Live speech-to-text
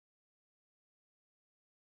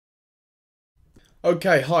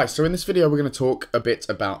Okay, hi. So in this video we're going to talk a bit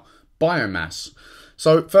about biomass.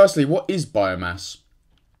 So firstly, what is biomass?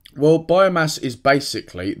 Well, biomass is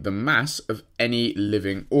basically the mass of any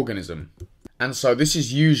living organism. And so this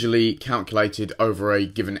is usually calculated over a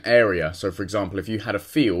given area. So for example, if you had a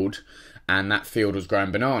field and that field was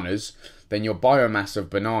growing bananas, then your biomass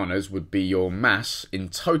of bananas would be your mass in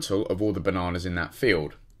total of all the bananas in that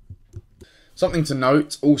field. Something to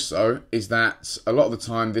note also is that a lot of the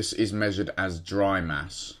time this is measured as dry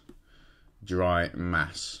mass. Dry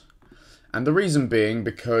mass. And the reason being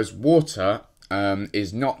because water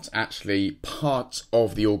is not actually part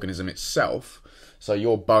of the organism itself. So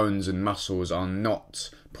your bones and muscles are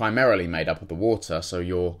not primarily made up of the water. So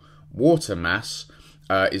your water mass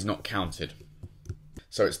is not counted.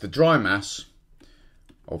 So it's the dry mass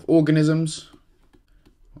of organisms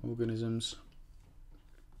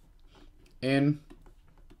in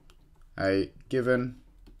a given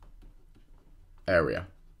area.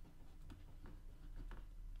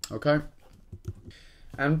 Okay?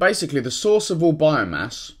 And basically the source of all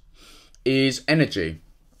biomass is energy.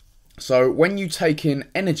 So when you take in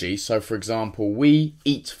energy, so for example we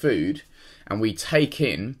eat food and we take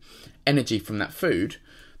in energy from that food,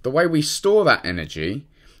 the way we store that energy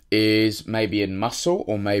is maybe in muscle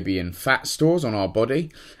or maybe in fat stores on our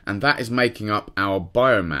body, and that is making up our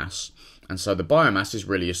biomass. And so the biomass is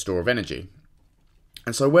really a store of energy.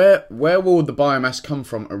 And so where will the biomass come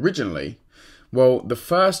from originally? Well, the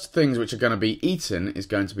first things which are going to be eaten is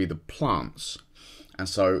going to be the plants. And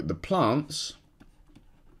so the plants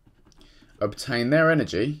obtain their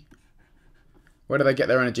energy. Where do they get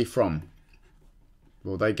their energy from?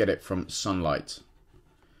 Well, they get it from sunlight.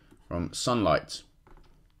 From sunlight.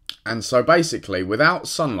 And so basically, without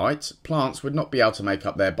sunlight, plants would not be able to make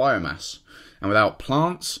up their biomass. And without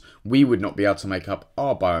plants, we would not be able to make up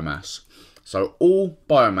our biomass. So all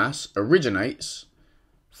biomass originates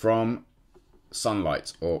from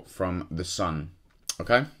sunlight or from the sun.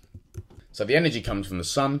 Okay? So the energy comes from the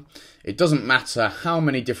sun. It doesn't matter how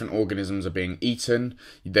many different organisms are being eaten.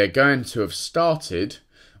 They're going to have started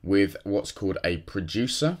with what's called a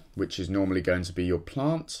producer, which is normally going to be your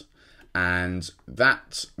plant. And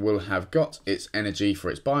that will have got its energy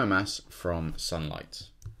for its biomass from sunlight.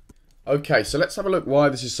 Okay, so let's have a look why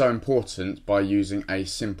this is so important by using a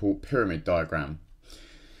simple pyramid diagram.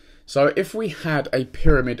 So if we had a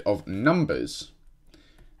pyramid of numbers,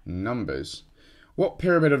 what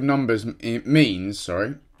pyramid of numbers means,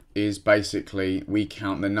 is basically we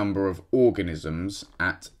count the number of organisms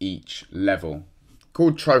at each level.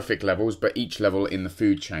 Called trophic levels, but each level in the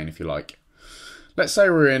food chain, if you like. Let's say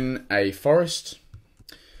we're in a forest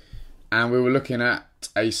and we were looking at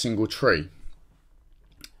a single tree.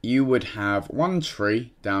 You would have one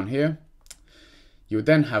tree down here. You would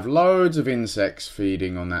then have loads of insects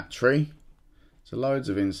feeding on that tree. So loads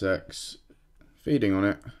of insects feeding on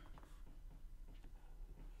it.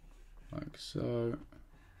 Like so.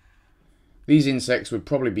 These insects would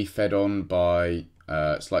probably be fed on by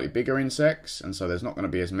slightly bigger insects, and so there's not going to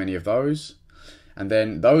be as many of those. And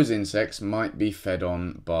then those insects might be fed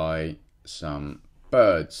on by some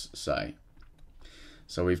birds, say.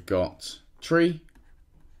 So we've got tree,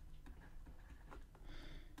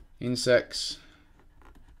 insects,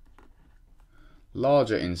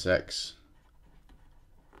 larger insects.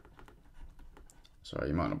 Sorry,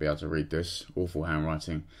 you might not be able to read this, awful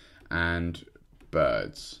handwriting. And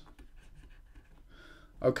birds.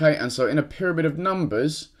 Okay, and so in a pyramid of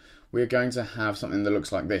numbers, we're going to have something that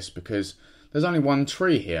looks like this because there's only one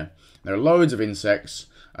tree here. There are loads of insects,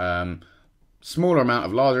 smaller amount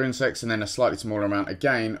of larger insects, and then a slightly smaller amount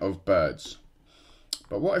again of birds.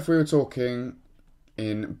 But what if we were talking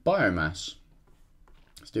in biomass?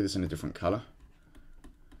 Let's do this in a different colour.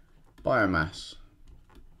 Biomass.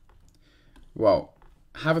 Well,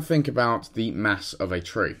 have a think about the mass of a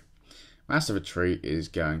tree. Mass of a tree is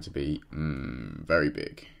going to be very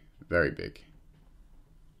big, very big.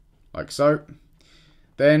 Like so.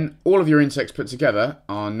 Then all of your insects put together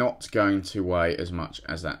are not going to weigh as much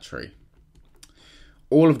as that tree.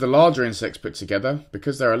 All of the larger insects put together,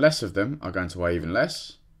 because there are less of them, are going to weigh even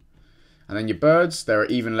less. And then your birds, there are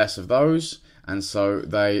even less of those, and so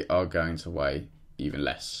they are going to weigh even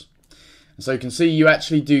less. And so you can see you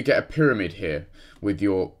actually do get a pyramid here with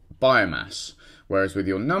your biomass, whereas with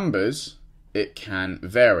your numbers, it can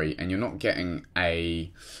vary, and you're not getting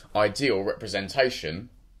an ideal representation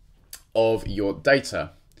of your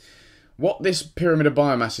data. What this pyramid of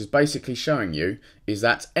biomass is basically showing you is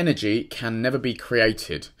that energy can never be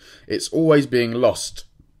created. It's always being lost.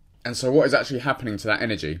 And so what is actually happening to that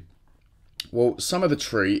energy? Well, some of the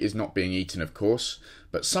tree is not being eaten, of course,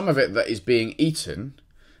 but some of it that is being eaten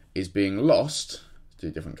is being lost do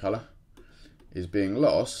a different colour, is being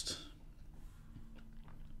lost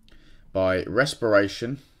by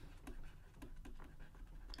respiration,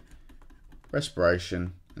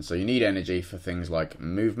 and so you need energy for things like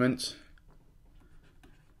movement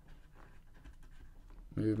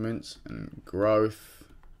and growth,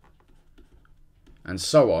 and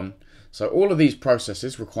so on. So all of these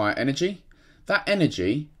processes require energy. That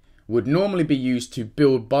energy would normally be used to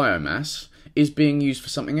build biomass is being used for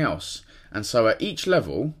something else. And so at each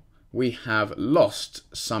level, we have lost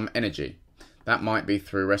some energy. That might be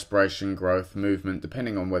through respiration, growth, movement,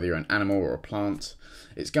 depending on whether you're an animal or a plant.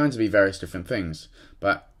 It's going to be various different things.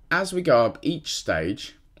 But as we go up each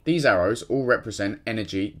stage, these arrows all represent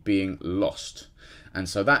energy being lost. And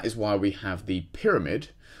so that is why we have the pyramid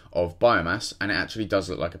of biomass, and it actually does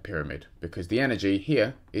look like a pyramid because the energy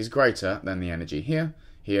here is greater than the energy here,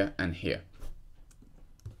 here, and here.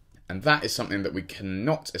 And that is something that we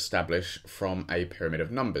cannot establish from a pyramid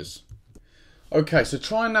of numbers. Okay, so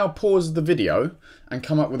try and now pause the video and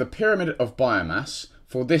come up with a pyramid of biomass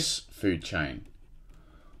for this food chain.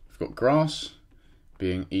 We've got grass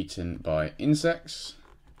being eaten by insects,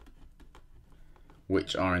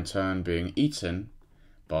 which are in turn being eaten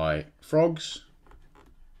by frogs,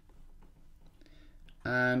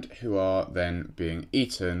 and who are then being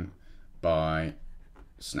eaten by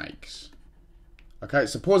snakes. Okay,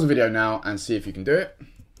 so pause the video now and see if you can do it.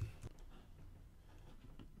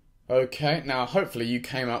 Okay, now hopefully you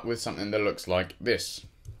came up with something that looks like this.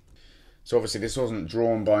 So obviously this wasn't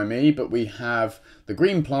drawn by me, but we have the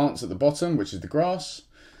green plants at the bottom, which is the grass.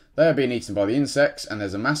 They are being eaten by the insects, and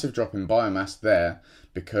there's a massive drop in biomass there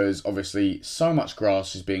because obviously so much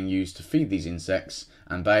grass is being used to feed these insects,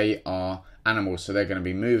 and they are animals, so they're going to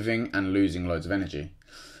be moving and losing loads of energy.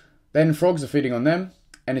 Then frogs are feeding on them.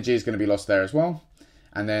 Energy is going to be lost there as well.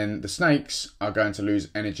 And then the snakes are going to lose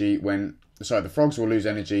energy the frogs will lose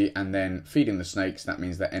energy, and then feeding the snakes, that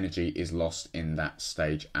means that energy is lost in that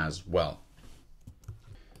stage as well.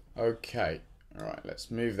 Okay, alright, let's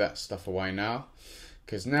move that stuff away now,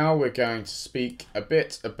 because now we're going to speak a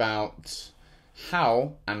bit about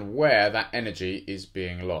how and where that energy is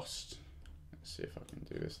being lost. Let's see if I can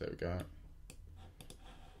do this. There we go.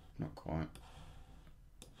 Not quite.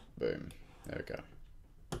 Boom. There we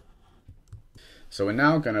go. So we're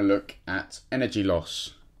now going to look at energy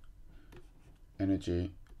loss.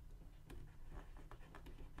 Energy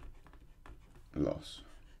loss.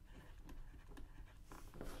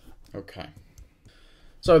 Okay.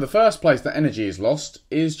 So the first place that energy is lost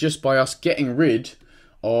is just by us getting rid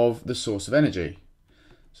of the source of energy.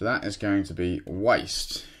 So that is going to be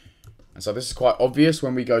waste. And so this is quite obvious.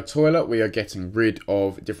 When we go toilet, we are getting rid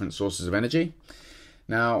of different sources of energy.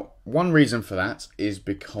 Now, one reason for that is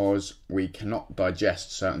because we cannot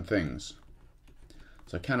digest certain things.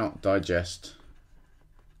 So cannot digest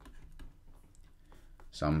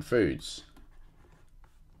some foods.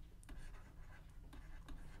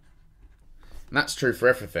 And that's true for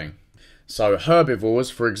everything. So herbivores,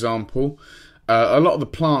 for example, a lot of the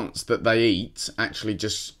plants that they eat actually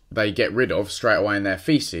they get rid of straight away in their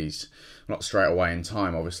feces. Not straight away in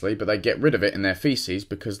time, obviously, but they get rid of it in their feces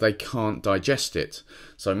because they can't digest it.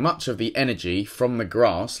 So much of the energy from the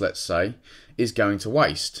grass, let's say, is going to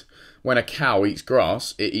waste. When a cow eats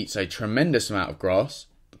grass, it eats a tremendous amount of grass,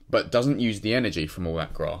 but doesn't use the energy from all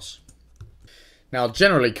that grass. Now,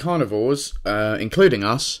 generally, carnivores, including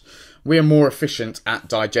us, we are more efficient at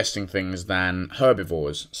digesting things than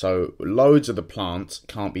herbivores. So loads of the plant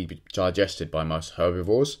can't be digested by most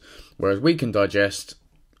herbivores, whereas we can digest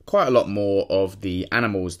quite a lot more of the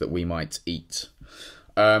animals that we might eat.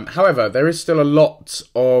 However, there is still a lot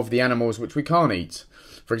of the animals which we can't eat.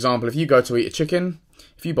 For example, if you go to eat a chicken,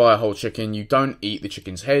 if you buy a whole chicken, you don't eat the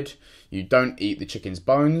chicken's head, you don't eat the chicken's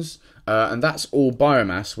bones, and that's all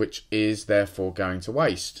biomass which is therefore going to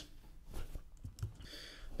waste.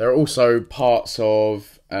 There are also parts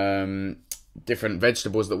of different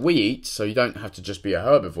vegetables that we eat, so you don't have to just be a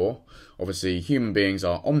herbivore. Obviously, human beings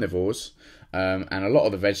are omnivores, and a lot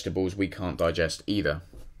of the vegetables we can't digest either.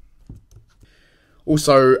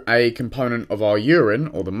 Also, a component of our urine,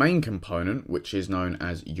 or the main component, which is known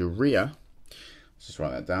as urea. Let's just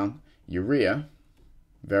write that down. Urea,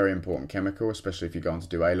 very important chemical, especially if you're going to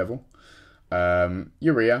do A-level.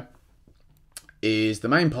 Urea is the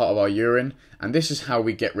main part of our urine, and this is how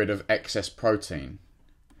we get rid of excess protein.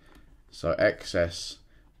 So excess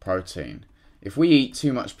protein. If we eat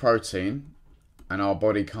too much protein and our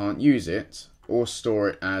body can't use it or store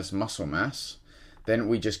it as muscle mass, then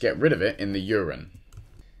we just get rid of it in the urine.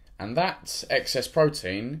 And that excess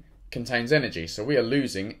protein contains energy, so we are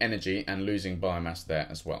losing energy and losing biomass there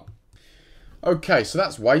as well. Okay, so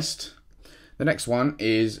that's waste. The next one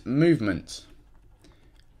is movement.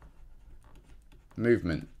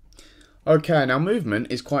 Movement. Okay, now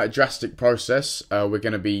movement is quite a drastic process. We're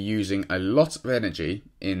going to be using a lot of energy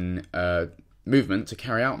in movement to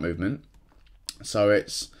carry out movement. So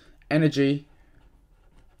it's energy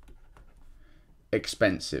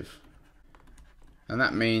expensive. And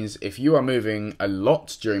that means if you are moving a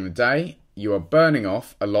lot during the day, you are burning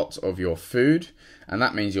off a lot of your food, and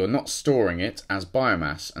that means you're not storing it as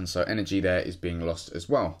biomass, and so energy there is being lost as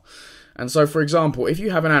well. And so, for example, if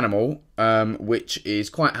you have an animal which is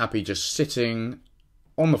quite happy just sitting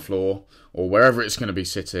on the floor or wherever it's going to be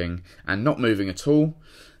sitting and not moving at all,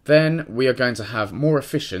 then we are going to have more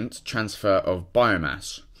efficient transfer of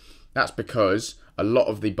biomass. That's because a lot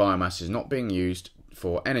of the biomass is not being used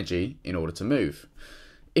for energy in order to move.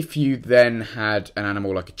 If you then had an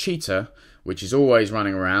animal like a cheetah, which is always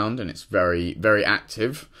running around and it's very, very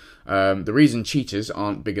active, the reason cheetahs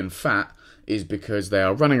aren't big and fat is because they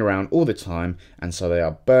are running around all the time, and so they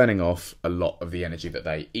are burning off a lot of the energy that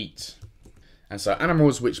they eat. And so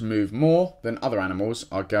animals which move more than other animals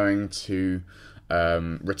are going to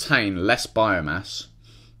retain less biomass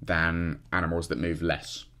than animals that move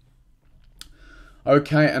less.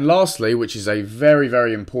 Okay, and lastly, which is a very,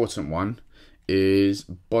 very important one, is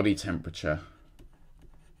body temperature.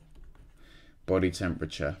 Body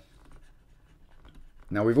temperature.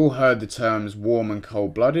 Now, we've all heard the terms warm and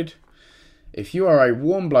cold-blooded. If you are a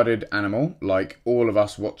warm-blooded animal, like all of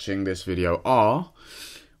us watching this video are,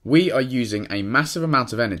 we are using a massive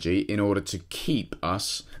amount of energy in order to keep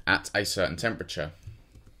us at a certain temperature.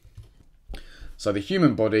 So the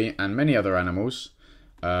human body and many other animals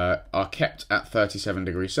are kept at 37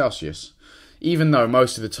 degrees Celsius, even though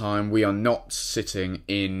most of the time we are not sitting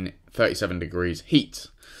in 37 degrees heat.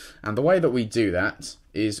 And the way that we do that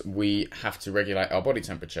is we have to regulate our body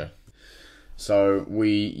temperature. So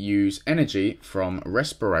we use energy from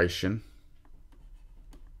respiration.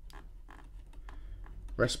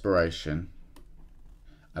 Respiration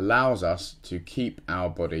allows us to keep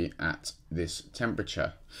our body at this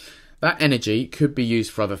temperature. That energy could be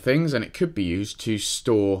used for other things, and it could be used to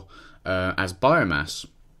store as biomass.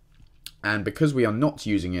 And because we are not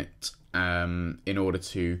using it in order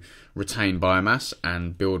to retain biomass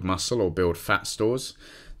and build muscle or build fat stores,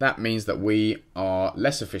 that means that we are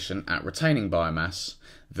less efficient at retaining biomass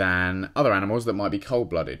than other animals that might be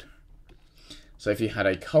cold-blooded. So if you had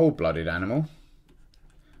a cold-blooded animal,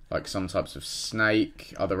 like some types of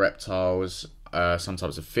snake, other reptiles, some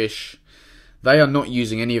types of fish, they are not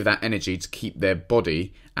using any of that energy to keep their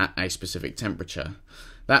body at a specific temperature.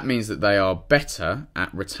 That means that they are better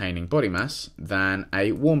at retaining body mass than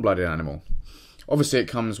a warm-blooded animal. Obviously, it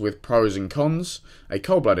comes with pros and cons. A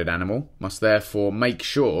cold-blooded animal must therefore make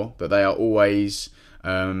sure that they are always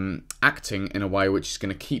acting in a way which is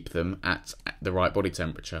going to keep them at the right body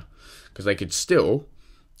temperature, because they could still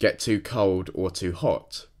get too cold or too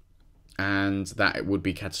hot, and that would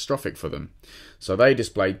be catastrophic for them. So they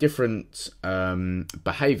display different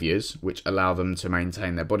behaviours which allow them to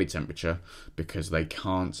maintain their body temperature because they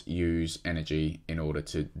can't use energy in order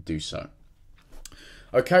to do so.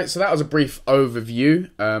 Okay, so that was a brief overview.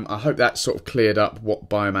 I hope that sort of cleared up what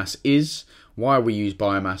biomass is, why we use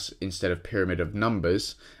biomass instead of pyramid of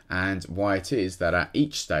numbers, and why it is that at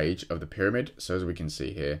each stage of the pyramid, so as we can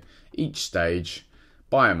see here, each stage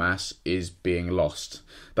biomass is being lost.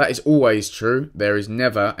 That is always true. There is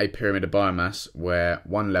never a pyramid of biomass where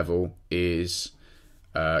one level is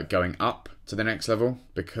going up to the next level,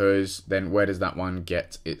 because then where does that one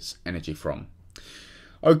get its energy from?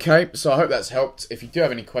 Okay, so I hope that's helped. If you do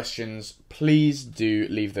have any questions, please do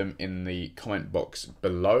leave them in the comment box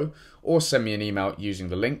below, or send me an email using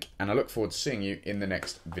the link, and I look forward to seeing you in the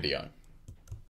next video.